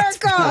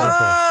hysterical.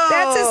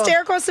 That's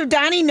hysterical. So,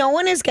 Donnie, no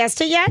one has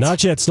guessed it yet?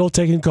 Not yet. Still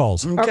taking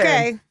calls.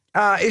 Okay.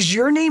 Is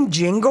your name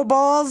Jingle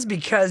Balls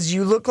because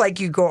you look like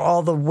you go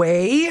all the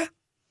way?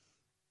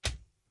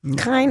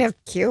 Kind of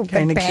cute, but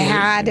Kind of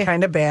bad. cute.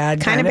 Kind of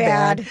bad. Kinda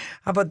bad.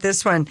 How about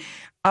this one?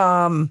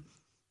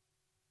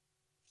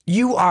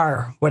 You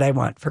are what I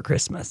want for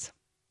Christmas.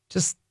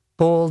 just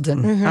bold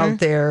and out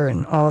there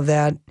and all of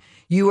that.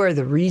 You are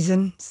the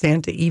reason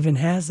Santa even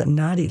has a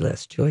naughty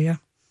list, Julia.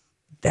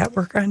 Did that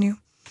work on you?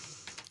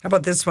 How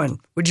about this one?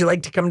 Would you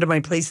like to come to my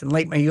place and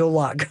light my Yule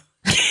log?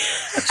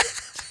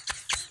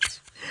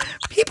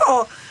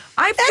 People,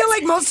 I feel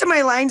like most of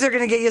my lines are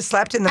going to get you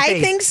slapped in the face.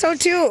 I think so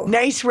too.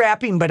 Nice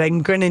wrapping, but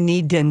I'm going to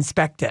need to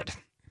inspect it.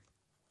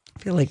 I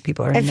feel like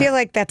people are. I feel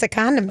like that's a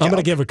condom joke. I'm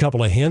going to give a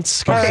couple of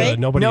hints because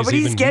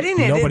nobody's getting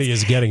it. Nobody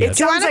is getting it. It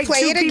sounds like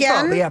play two it people.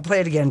 again? Yeah, play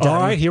it again, Donnie.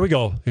 All right, here we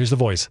go. Here's the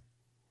voice.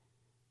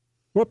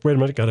 Whoop, wait a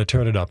minute. Got to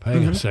turn it up.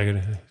 Hang on a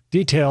second.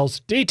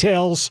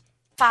 Details.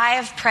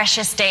 5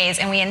 precious days,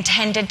 and we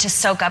intended to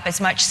soak up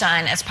as much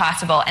sun as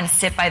possible and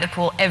sit by the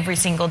pool every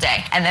single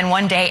day. And then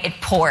one day it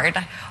poured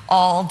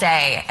all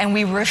day, and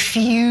we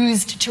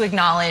refused to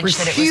acknowledge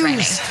that it was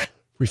raining.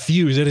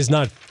 Refuse. It is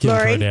not Kim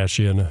Lori?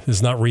 Kardashian.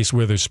 It's not Reese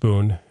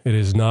Witherspoon. It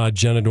is not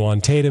Jenna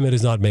Dewan Tatum. It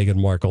is not Meghan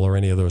Markle or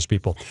any of those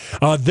people.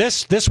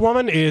 This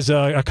woman is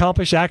an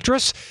accomplished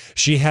actress.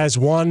 She has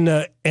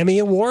won Emmy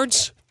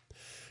Awards.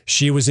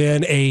 She was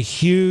in a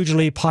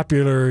hugely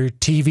popular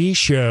TV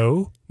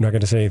show. I'm not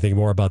going to say anything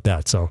more about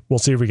that. So we'll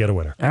see if we get a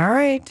winner. All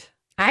right.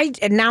 I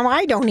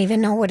don't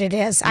even know what it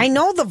is. I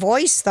know the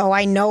voice, though.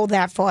 I know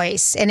that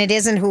voice, and it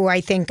isn't who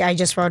I think I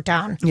just wrote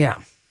down. Yeah.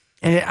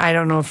 And I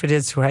don't know if it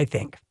is who I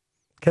think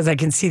because I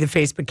can see the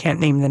face but can't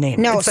name the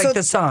name. No, it's like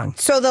the song.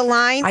 So the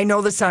line. I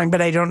know the song,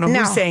 but I don't know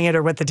who sang it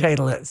or what the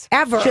title is.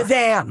 Ever.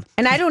 Shazam.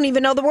 And I don't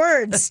even know the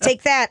words.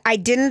 Take that. I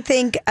didn't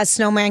think a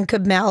snowman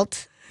could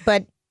melt,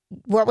 but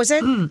what was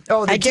it?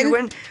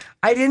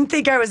 I didn't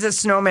think I was a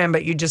snowman,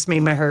 but you just made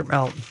my heart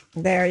melt.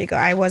 There you go.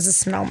 I was a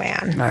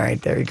snowman. All right,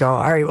 there you go.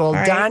 All right, well,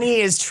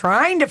 Donnie is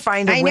trying to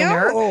find a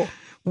winner. Know.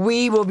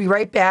 We will be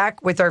right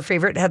back with our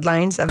favorite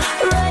headlines of.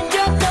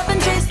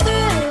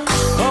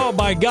 Oh,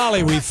 by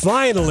golly, we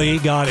finally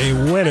got a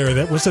winner.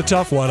 That was a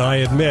tough one, I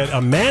admit.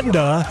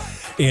 Amanda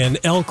in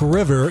Elk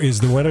River is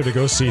the winner to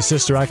go see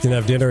Sister Act and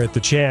have dinner at the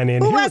Chan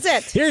Inn. Who was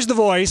it? Here's the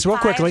voice, real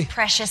 5 quickly.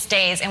 precious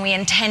days, and we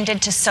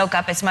intended to soak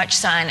up as much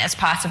sun as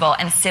possible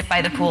and sit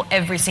by the pool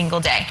every single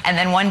day. And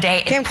then one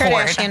day Kim it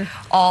poured Kardashian.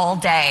 all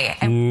day.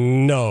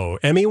 No.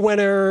 Emmy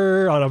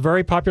winner on a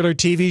very popular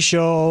TV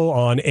show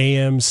on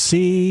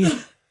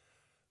AMC,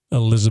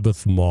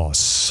 Elizabeth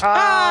Moss.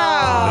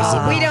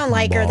 Oh, we don't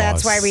like her.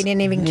 That's why we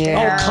didn't even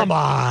care. Oh, come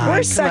on.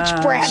 We're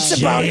such brats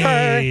about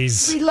her.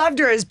 Jeez. We loved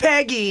her as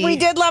Peggy. We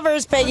did love her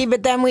as Peggy,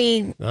 but then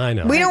we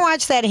don't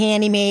watch that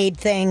Handymaid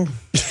thing.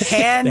 The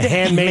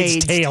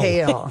Handmaid's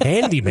Tale.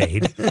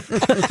 Handymaid.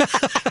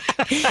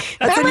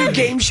 That's a new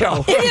game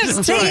show. It is.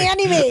 The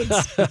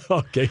Handymaids.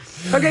 Okay.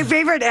 Okay,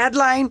 favorite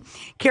headline.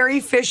 Carrie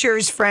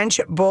Fisher's French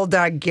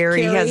bulldog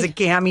Gary has a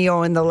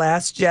cameo in The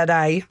Last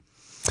Jedi.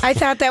 I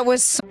thought that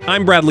was...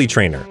 I'm Bradley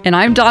Trainer. And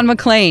I'm Don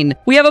McClain.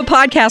 We have a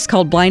podcast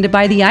called Blinded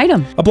by the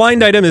Item. A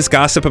blind item is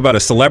gossip about a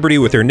celebrity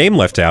with their name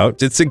left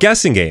out. It's a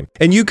guessing game,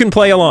 and you can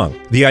play along.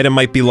 The item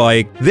might be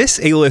like, this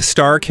A-list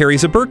star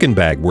carries a Birkin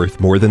bag worth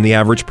more than the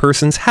average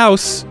person's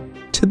house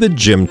to the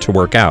gym to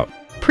work out.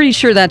 Pretty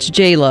sure that's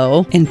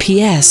J-Lo. And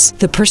P.S.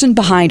 the person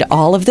behind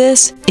all of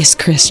this is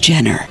Kris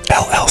Jenner,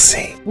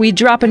 LLC. We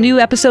drop a new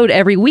episode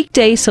every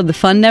weekday so the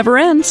fun never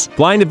ends.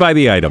 Blinded by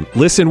the Item.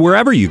 Listen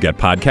wherever you get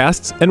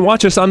podcasts and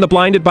watch us on the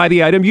Blinded by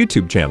the Item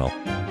YouTube channel.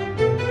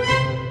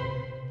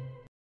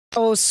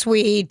 Oh,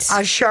 sweet.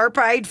 A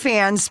sharp-eyed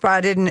fan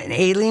spotted an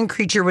alien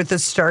creature with a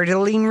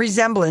startling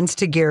resemblance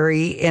to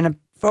Gary in a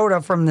photo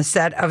from the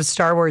set of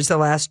Star Wars The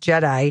Last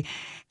Jedi.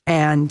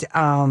 And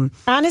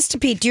honest to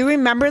Pete, do you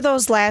remember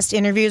those last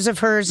interviews of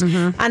hers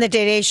on the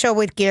Today Show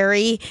with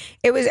Gary?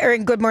 It was or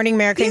in Good Morning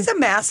America. He's a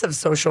massive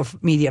social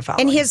media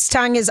following, and his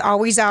tongue is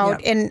always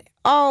out. Yep. And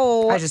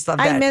I just love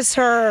that. I miss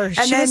her.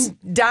 And then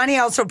Donnie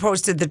also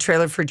posted the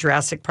trailer for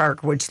Jurassic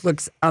Park, which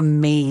looks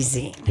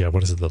amazing. Yeah,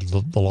 what is it?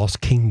 The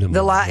Lost Kingdom.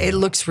 It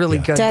looks really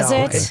good. Does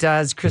though. it? It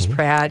does. Chris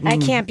Pratt. I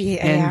can't be.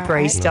 And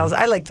Bryce Dallas.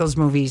 I like those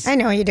movies. I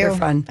know you do. They're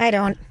fun. I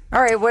don't.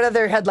 All right, what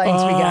other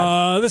headlines we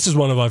got? This is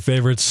one of my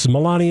favorites.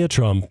 Melania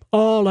Trump.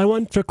 All I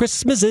want for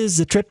Christmas is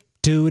a trip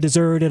to a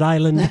deserted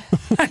island.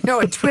 I know,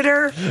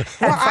 Twitter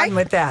had fun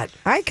with that.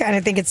 I kind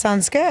of think it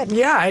sounds good.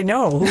 Yeah, I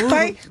know. Who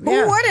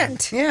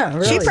wouldn't? Yeah,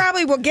 really. She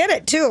probably will get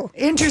it, too.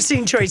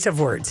 Interesting choice of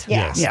words.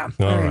 Yes. Yeah.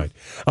 All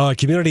right.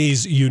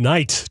 Communities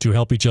unite to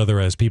help each other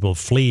as people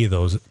flee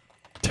those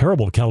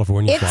terrible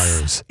California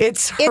fires.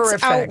 It's horrific.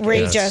 It's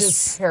outrageous. It's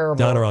just terrible.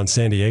 Down around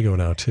San Diego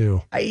now,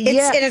 too. And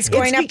it's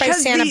going up by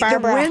Santa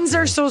Barbara. The winds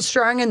are so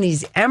strong and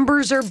these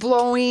embers are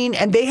blowing,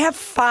 and they have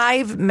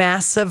 5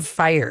 massive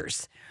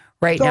fires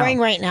right now. Going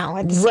right now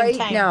at the same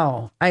time.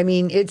 Now. I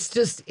mean, it's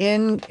just just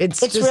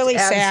really absolutely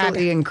sad.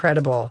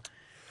 Incredible.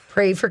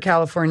 Pray for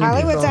California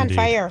Hollywood's people. on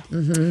fire.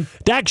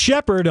 Mm-hmm. Dak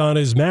Shepard on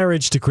his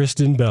marriage to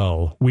Kristen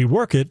Bell. We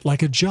work it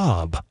like a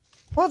job.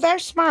 Well, they're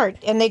smart,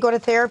 and they go to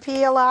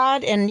therapy a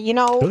lot, and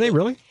Do they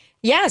really?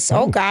 Yes.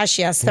 Oh, gosh,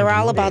 yes. They're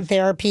all about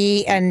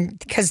therapy, and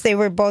because they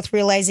were both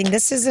realizing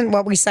this isn't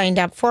what we signed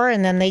up for,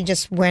 and then they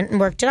just went and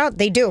worked it out.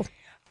 They do.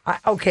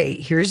 Okay,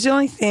 here's the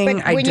only thing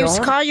But when you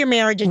call your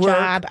marriage a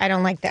job, I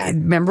don't like that.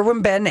 Remember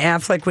when Ben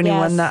Affleck, when he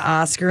won the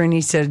Oscar, and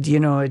he said,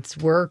 it's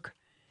work.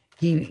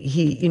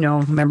 He,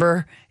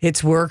 remember,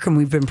 it's work, and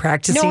we've been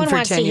practicing No one for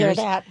wants 10 to hear years.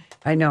 that.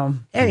 I know.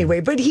 Anyway,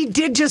 but he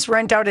did just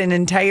rent out an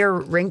entire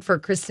rink for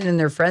Kristen and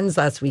their friends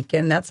last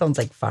weekend. That sounds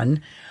like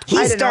fun.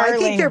 I don't know. I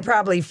think they're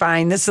probably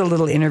fine. This is a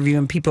little interview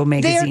in People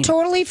magazine. They're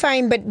totally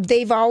fine, but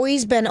they've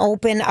always been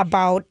open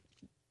about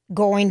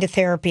going to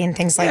therapy and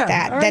things like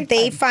that. right, That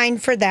they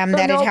find for them So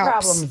that no it helps.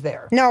 problems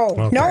there. No,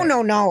 Okay.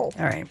 no. All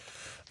right.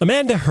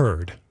 Amanda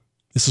Heard.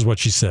 This is what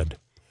she said.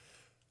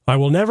 I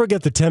will never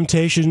get the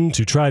temptation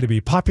to try to be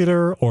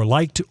popular or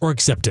liked or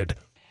accepted.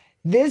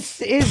 This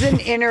is an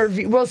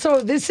interview. Well,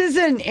 so this is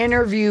an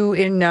interview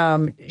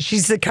in,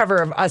 she's the cover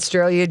of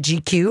Australia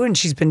GQ, and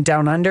she's been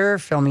down under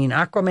filming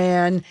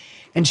Aquaman,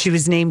 and she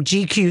was named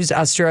GQ's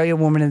Australia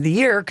Woman of the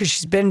Year because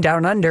she's been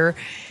down under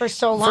For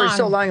so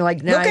long.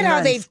 like 9 Look at how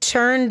months. they've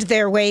turned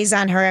their ways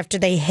on her after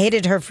they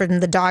hated her from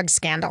the dog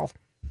scandal.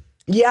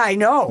 Yeah, I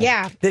know.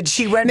 Yeah. That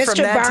she went Mr. from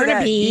that to that.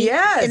 Barnaby,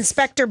 Yes.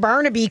 Inspector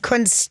Barnaby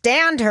couldn't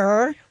stand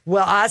her.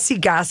 Well, Aussie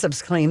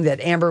gossips claim that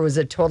Amber was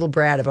a total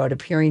brat about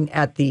appearing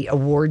at the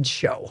awards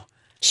show.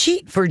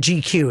 For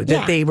GQ,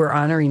 that they were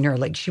honoring her.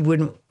 Like she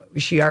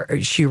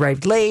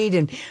arrived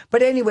late,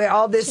 but anyway,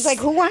 all this. She's like,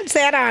 who wants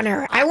that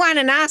honor? I want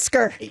an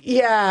Oscar.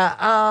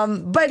 Yeah,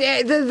 but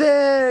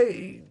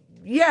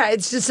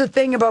it's just a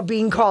thing about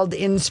being called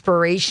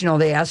inspirational.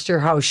 They asked her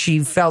how she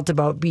felt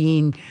about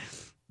being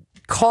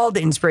called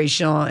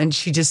inspirational, and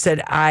she just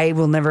said, I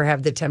will never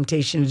have the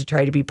temptation to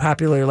try to be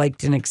popular,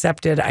 liked, and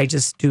accepted. I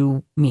just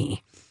do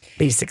me,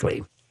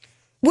 basically.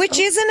 Which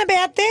isn't a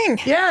bad thing.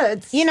 Yeah.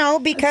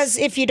 Because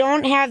if you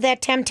don't have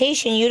that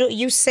temptation,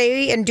 you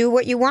say and do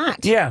what you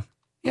want. Yeah.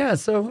 Yeah,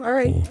 so, all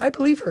right, I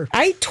believe her.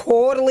 I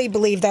totally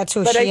believe that's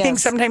who but she is. I think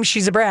sometimes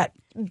she's a brat.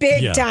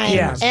 Big time.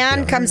 Yeah.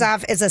 And comes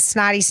off as a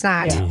snotty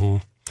snot. Mm-hmm.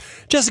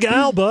 Jessica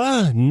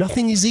Alba,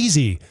 nothing is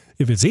easy.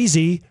 If it's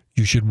easy,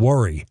 you should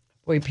worry.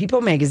 Boy, People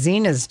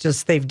magazine is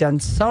just, they've done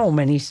so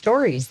many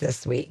stories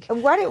this week.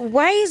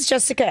 Why is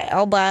Jessica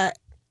Alba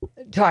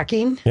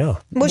talking? Yeah.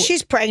 Well,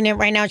 she's pregnant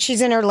right now.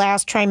 She's in her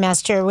last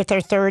trimester with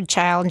her third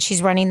child, and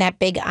she's running that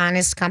big,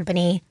 honest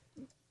company.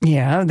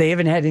 Yeah, they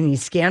haven't had any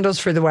scandals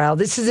for the while.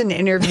 This is an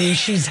interview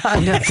she's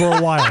on. For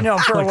a while. No,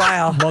 for a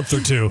while. A month or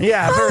two.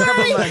 Yeah, for a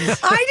couple months.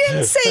 I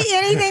didn't say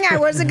anything. I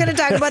wasn't going to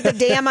talk about the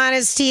damn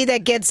honest tea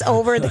that gets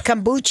over the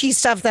kombucha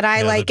stuff that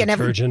I like. The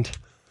detergent.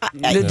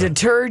 The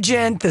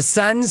detergent, the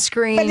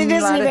sunscreen. But it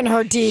isn't even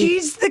her tea.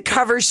 She's the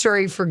cover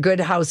story for Good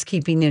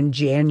Housekeeping in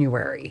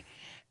January.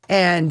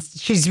 And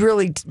she's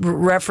really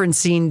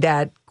referencing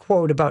that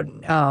quote about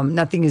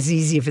nothing is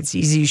easy. If it's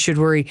easy, you should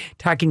worry,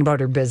 talking about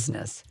her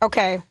business.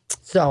 Okay.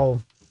 So.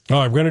 All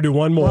right, we're going to do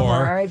one more.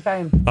 All right,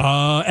 fine.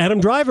 Adam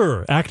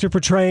Driver, actor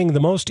portraying the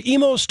most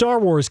emo Star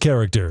Wars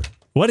character.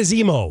 What is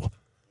emo?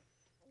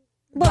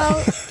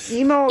 Well,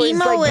 emo is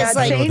emo like is not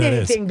like- saying I know what that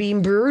anything,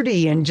 being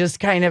broody and just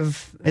kind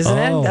of, isn't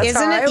it? That's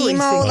Isn't how I it always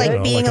emo think like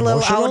it. being Like a little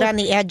emotional? out on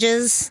the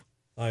edges?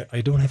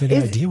 I don't have any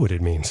idea what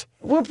it means.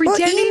 Well,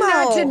 pretending emo.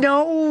 not to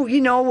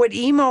know, what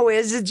emo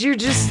is. It's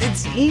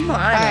emo.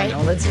 I don't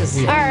know. Let's just.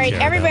 All right,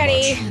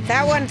 everybody,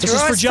 that one This threw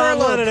is for us John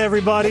for a loop. Lennon,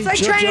 everybody. It's like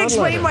John trying to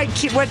explain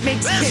Lennon. what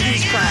makes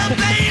kittens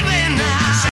cry.